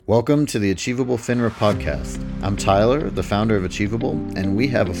Welcome to the Achievable FINRA podcast. I'm Tyler, the founder of Achievable, and we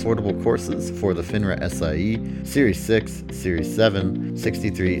have affordable courses for the FINRA SIE, Series 6, Series 7,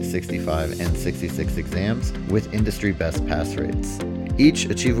 63, 65, and 66 exams with industry best pass rates. Each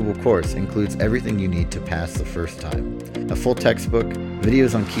Achievable course includes everything you need to pass the first time. A full textbook,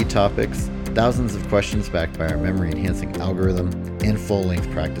 videos on key topics, thousands of questions backed by our memory-enhancing algorithm, and full-length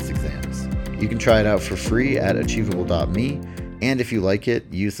practice exams. You can try it out for free at achievable.me. And if you like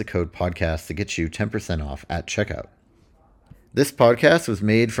it, use the code podcast to get you 10% off at checkout. This podcast was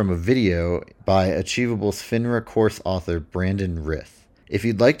made from a video by Achievable's FINRA course author, Brandon Rith. If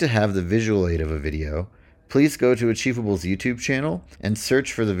you'd like to have the visual aid of a video, please go to Achievable's YouTube channel and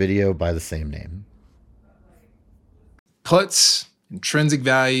search for the video by the same name. Puts, intrinsic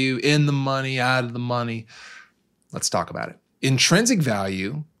value, in the money, out of the money. Let's talk about it. Intrinsic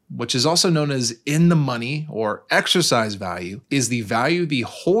value, which is also known as in the money or exercise value, is the value the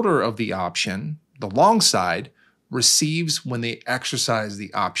holder of the option, the long side, receives when they exercise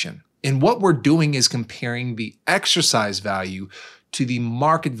the option. And what we're doing is comparing the exercise value to the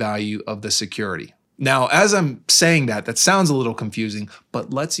market value of the security. Now, as I'm saying that sounds a little confusing,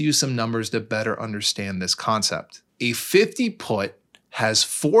 but let's use some numbers to better understand this concept. A 50 put has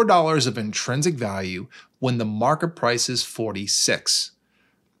 $4 of intrinsic value when the market price is 46.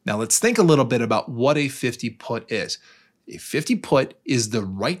 Now let's think a little bit about what a 50 put is. A 50 put is the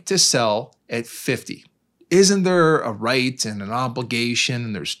right to sell at 50. Isn't there a right and an obligation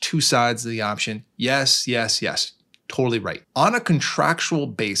and there's two sides of the option? Yes. Totally right. On a contractual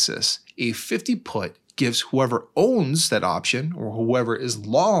basis, a 50 put gives whoever owns that option or whoever is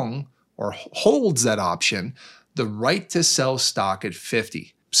long or holds that option the right to sell stock at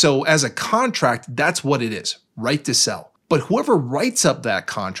 50. So as a contract, that's what it is, right to sell. But whoever writes up that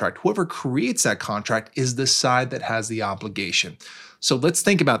contract, whoever creates that contract is the side that has the obligation. So let's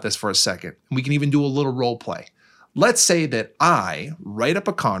think about this for a second. We can even do a little role play. Let's say that I write up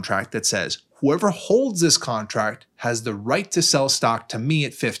a contract that says whoever holds this contract has the right to sell stock to me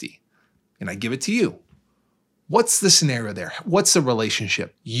at 50, and I give it to you. What's the scenario there? What's the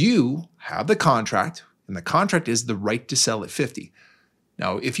relationship? You have the contract, and the contract is the right to sell at 50.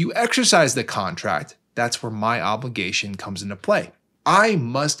 Now, if you exercise the contract, that's where my obligation comes into play. I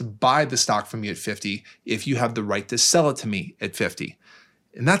must buy the stock from you at 50 if you have the right to sell it to me at 50.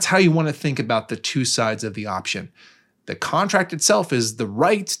 And that's how you want to think about the two sides of the option. The contract itself is the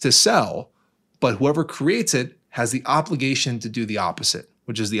right to sell, but whoever creates it has the obligation to do the opposite,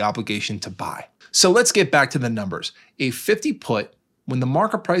 which is the obligation to buy. So let's get back to the numbers. A 50 put, when the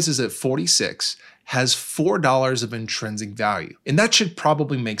market price is at 46, has $4 of intrinsic value. And that should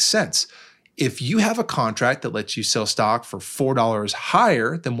probably make sense. If you have a contract that lets you sell stock for $4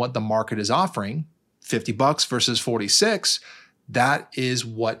 higher than what the market is offering, $50 versus 46, that is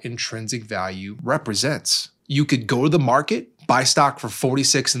what intrinsic value represents. You could go to the market, buy stock for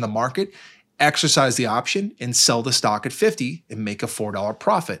 46 in the market, exercise the option, and sell the stock at 50 and make a $4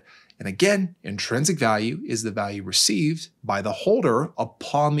 profit. And again, intrinsic value is the value received by the holder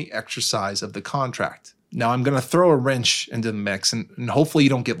upon the exercise of the contract. Now I'm going to throw a wrench into the mix and hopefully you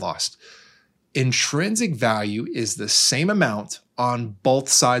don't get lost. Intrinsic value is the same amount on both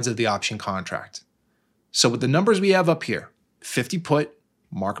sides of the option contract. So with the numbers we have up here, 50 put,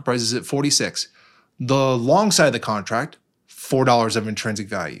 market price is at 46. The long side of the contract, $4 of intrinsic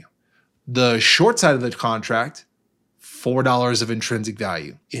value. The short side of the contract, $4 of intrinsic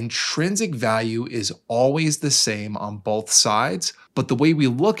value. Intrinsic value is always the same on both sides, but the way we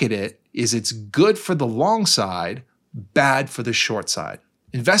look at it is it's good for the long side, bad for the short side.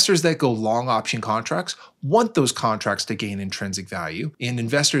 Investors that go long option contracts want those contracts to gain intrinsic value, and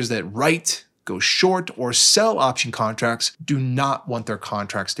investors that write, go short, or sell option contracts do not want their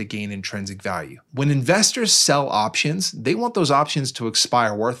contracts to gain intrinsic value. When investors sell options, they want those options to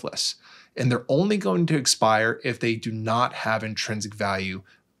expire worthless, and they're only going to expire if they do not have intrinsic value.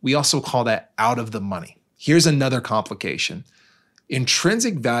 We also call that out of the money. Here's another complication.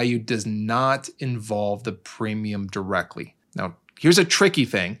 Intrinsic value does not involve the premium directly. Now, here's a tricky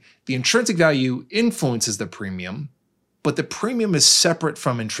thing. The intrinsic value influences the premium, but the premium is separate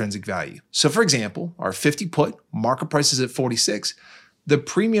from intrinsic value. So for example, our 50 put, market price is at 46. The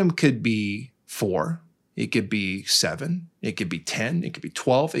premium could be 4, it could be 7, it could be 10, it could be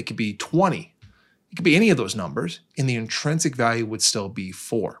 12, it could be 20. It could be any of those numbers, and the intrinsic value would still be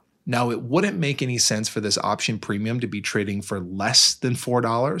 4. Now, it wouldn't make any sense for this option premium to be trading for less than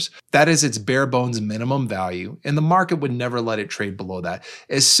 $4. That is its bare bones minimum value, and the market would never let it trade below that.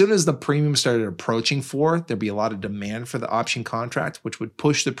 As soon as the premium started approaching 4, there'd be a lot of demand for the option contract, which would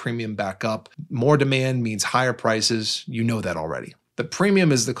push the premium back up. More demand means higher prices. You know that already. The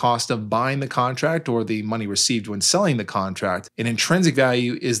premium is the cost of buying the contract or the money received when selling the contract. And intrinsic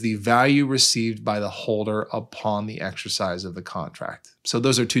value is the value received by the holder upon the exercise of the contract. So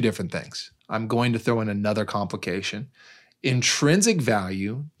those are two different things. I'm going to throw in another complication. Intrinsic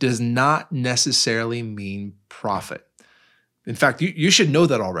value does not necessarily mean profit. In fact, you should know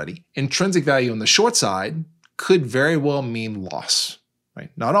that already. Intrinsic value on the short side could very well mean loss. Right?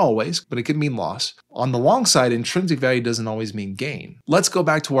 Not always, but it could mean loss. On the long side, intrinsic value doesn't always mean gain. Let's go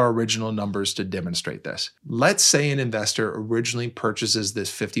back to our original numbers to demonstrate this. Let's say an investor originally purchases this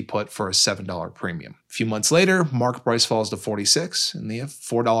 50 put for a $7 premium. A few months later, market price falls to 46 and they have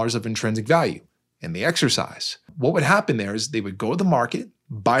 $4 of intrinsic value in the exercise. What would happen there is they would go to the market,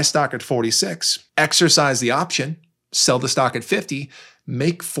 buy stock at 46, exercise the option, sell the stock at 50,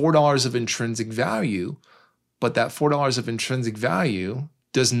 make $4 of intrinsic value, but that $4 of intrinsic value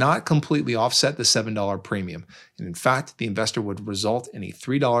does not completely offset the $7 premium. And in fact, the investor would result in a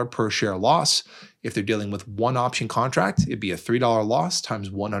 $3 per share loss. If they're dealing with one option contract, it'd be a $3 loss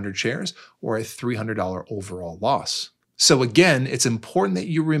times 100 shares or a $300 overall loss. So again, it's important that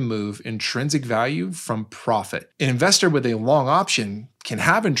you remove intrinsic value from profit. An investor with a long option can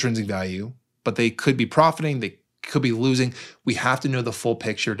have intrinsic value, but they could be profiting, they could be losing. We have to know the full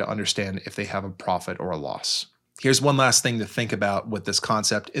picture to understand if they have a profit or a loss. Here's one last thing to think about with this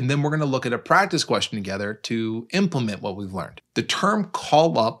concept, and then we're going to look at a practice question together to implement what we've learned. The term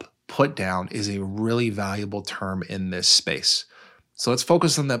call up, put down is a really valuable term in this space. So let's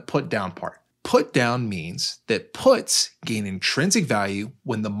focus on that put down part. Put down means that puts gain intrinsic value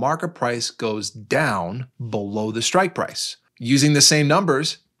when the market price goes down below the strike price. Using the same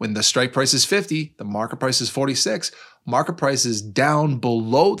numbers, when the strike price is 50, the market price is 46, market price is down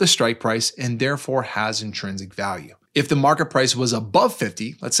below the strike price and therefore has intrinsic value. If the market price was above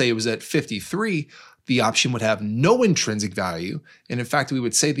 50, let's say it was at 53, the option would have no intrinsic value. And in fact, we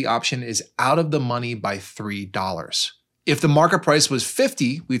would say the option is out of the money by $3. If the market price was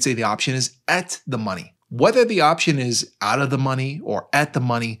 50, we'd say the option is at the money. Whether the option is out of the money or at the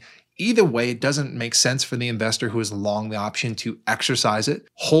money, either way, it doesn't make sense for the investor who is long the option to exercise it.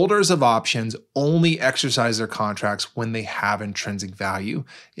 Holders of options only exercise their contracts when they have intrinsic value,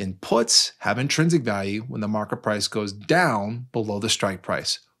 and puts have intrinsic value when the market price goes down below the strike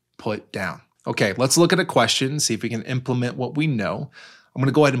price. Put down. Okay, let's look at a question, see if we can implement what we know. I'm going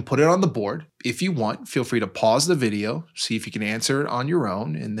to go ahead and put it on the board. If you want, feel free to pause the video, see if you can answer it on your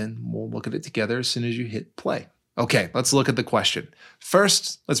own, and then we'll look at it together as soon as you hit play. Okay, let's look at the question.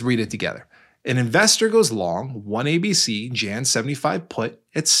 First, let's read it together. An investor goes long 1 ABC Jan 75 put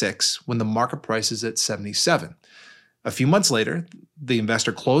at 6 when the market price is at 77. A few months later, the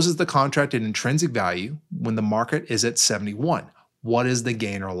investor closes the contract at intrinsic value when the market is at 71. What is the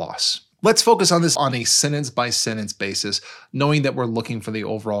gain or loss? Let's focus on this on a sentence by sentence basis, knowing that we're looking for the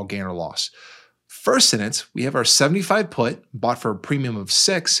overall gain or loss. First sentence, we have our 75 put bought for a premium of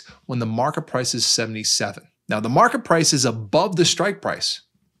 6 when the market price is 77. Now, the market price is above the strike price.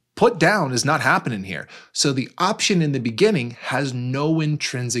 Put down is not happening here. So the option in the beginning has no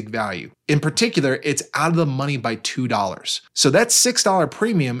intrinsic value. In particular, it's out of the money by $2. So that $6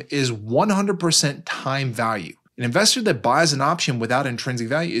 premium is 100% time value. An investor that buys an option without intrinsic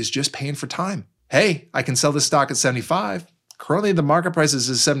value is just paying for time. Hey, I can sell this stock at 75. Currently, the market price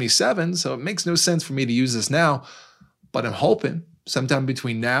is 77, so it makes no sense for me to use this now. But I'm hoping sometime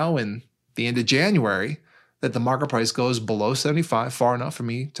between now and the end of January that the market price goes below 75 far enough for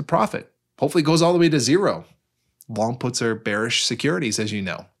me to profit. Hopefully it goes all the way to zero. Long puts are bearish securities, as you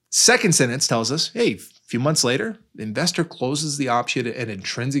know. Second sentence tells us, hey, a few months later, the investor closes the option at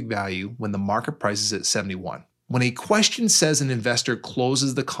intrinsic value when the market price is at 71. When a question says an investor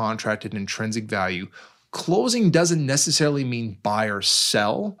closes the contract at intrinsic value, closing doesn't necessarily mean buy or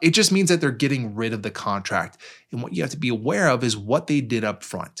sell. It just means that they're getting rid of the contract. And what you have to be aware of is what they did up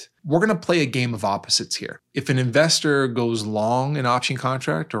front. We're going to play a game of opposites here. If an investor goes long an option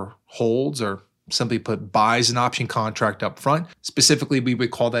contract or holds or simply put buys an option contract up front, specifically we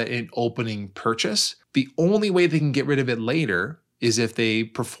would call that an opening purchase. The only way they can get rid of it later is if they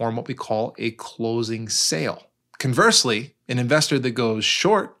perform what we call a closing sale. Conversely, an investor that goes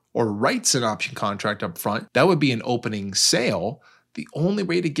short or writes an option contract up front, that would be an opening sale. The only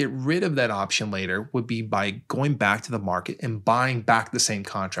way to get rid of that option later would be by going back to the market and buying back the same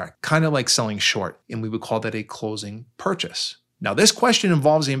contract, kind of like selling short, and we would call that a closing purchase. Now, this question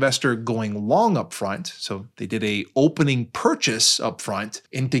involves the investor going long up front, so they did a opening purchase up front,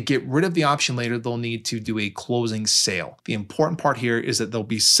 and to get rid of the option later, they'll need to do a closing sale. The important part here is that they'll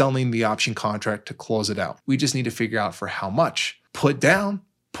be selling the option contract to close it out. We just need to figure out for how much. Put down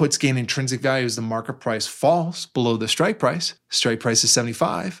puts gain intrinsic value as the market price falls below the strike price. Strike price is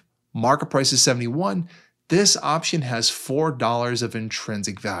 75, market price is 71. This option has $4 of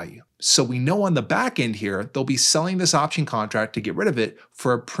intrinsic value. So we know on the back end here, they'll be selling this option contract to get rid of it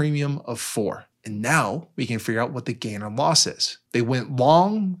for a premium of 4. And now we can figure out what the gain or loss is. They went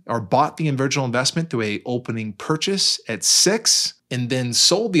long or bought the original investment through a opening purchase at 6 and then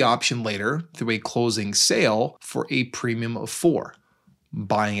sold the option later through a closing sale for a premium of 4.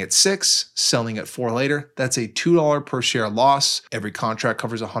 Buying at 6, selling at 4 later, that's a $2 per share loss. Every contract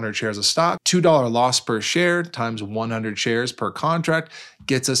covers 100 shares of stock. $2 loss per share times 100 shares per contract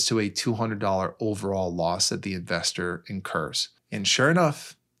gets us to a $200 overall loss that the investor incurs. And sure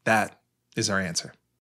enough, that is our answer.